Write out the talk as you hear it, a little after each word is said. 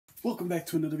Welcome back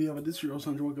to another video. This is your host,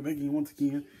 Sandra. Welcome back again, once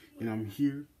again, and I'm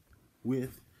here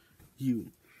with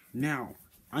you. Now,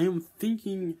 I am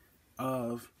thinking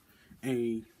of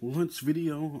a lunch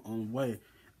video on what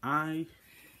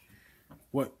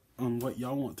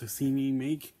y'all want to see me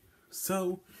make.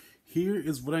 So, here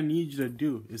is what I need you to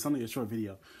do. It's only a short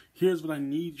video. Here's what I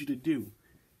need you to do.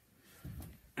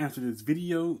 After this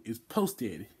video is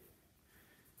posted,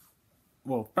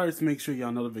 well, first make sure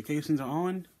y'all notifications are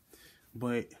on,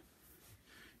 but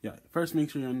yeah, first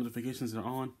make sure your notifications are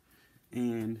on,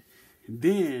 and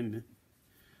then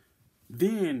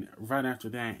right after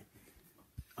that,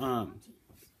 y'all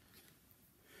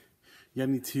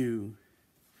need to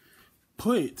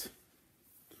put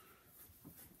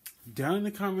down in the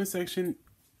comment section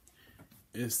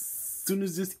as soon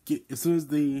as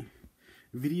the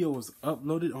video is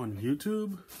uploaded on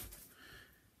YouTube.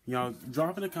 Y'all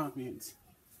drop in the comments,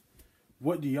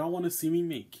 what do y'all want to see me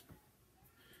make?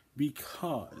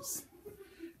 Because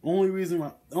only reason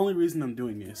I'm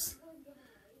doing this,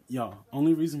 y'all,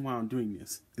 only reason why I'm doing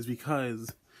this is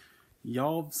because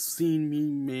y'all seen me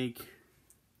make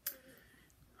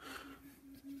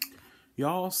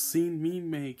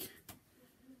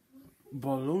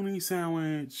bologna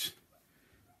sandwich,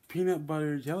 peanut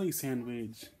butter jelly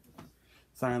sandwich.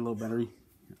 Sorry, a little battery.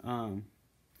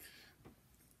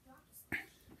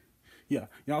 Yeah,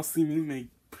 y'all see me make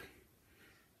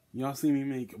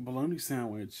bologna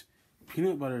sandwich,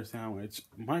 peanut butter sandwich,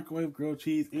 microwave grilled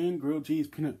cheese and grilled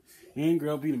peanut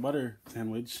butter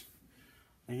sandwich,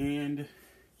 and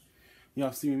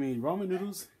y'all see me make ramen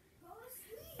noodles,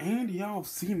 and y'all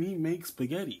see me make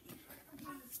spaghetti.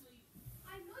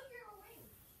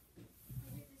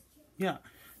 Yeah,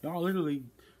 y'all literally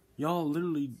 2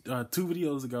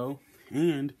 videos ago,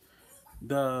 and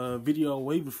the video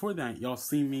way before that, y'all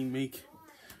see me make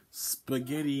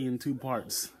spaghetti in 2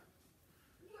 parts.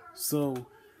 So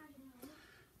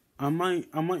I might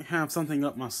have something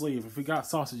up my sleeve. If we got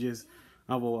sausages,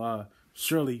 I will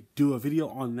surely do a video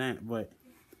on that. But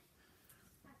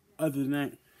other than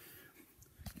that,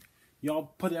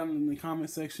 y'all put down in the comment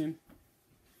section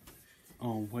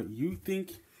on what you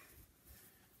think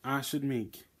I should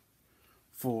make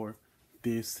for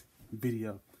this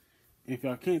video. If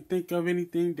y'all can't think of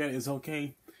anything, that is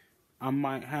okay. I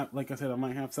might have, like I said, I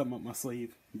might have something up my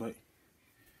sleeve, but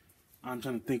I'm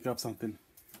trying to think of something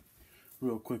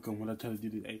real quick on what I try to do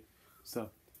today.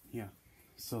 So, yeah.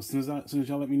 So, as soon as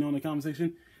y'all let me know in the comment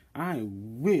section, I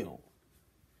will.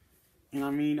 And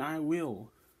I mean, I will.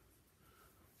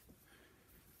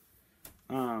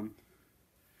 I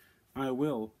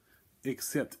will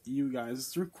accept you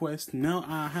guys' request. Now,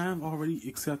 I have already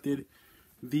accepted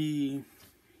the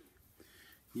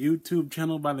YouTube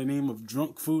channel by the name of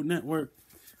Drunk Food Network.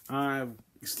 I've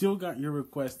still got your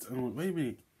request. Wait a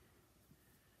minute.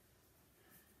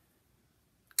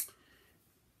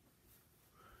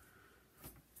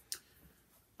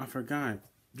 I forgot.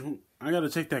 I gotta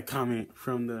check that comment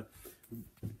from the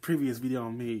previous video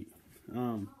I made.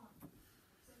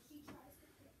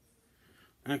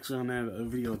 Actually, on that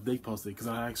video they posted, because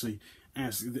I actually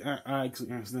asked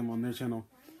them on their channel,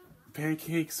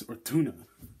 pancakes or tuna.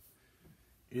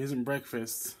 It isn't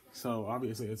breakfast, so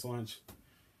obviously it's lunch.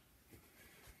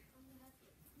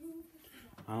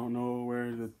 I don't know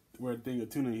where the thing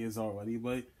of tuna is already,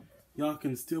 but y'all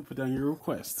can still put down your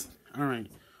request. Alright,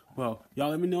 well, y'all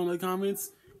let me know in the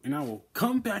comments, and I will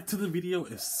come back to the video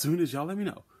as soon as y'all let me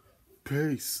know.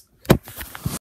 Peace.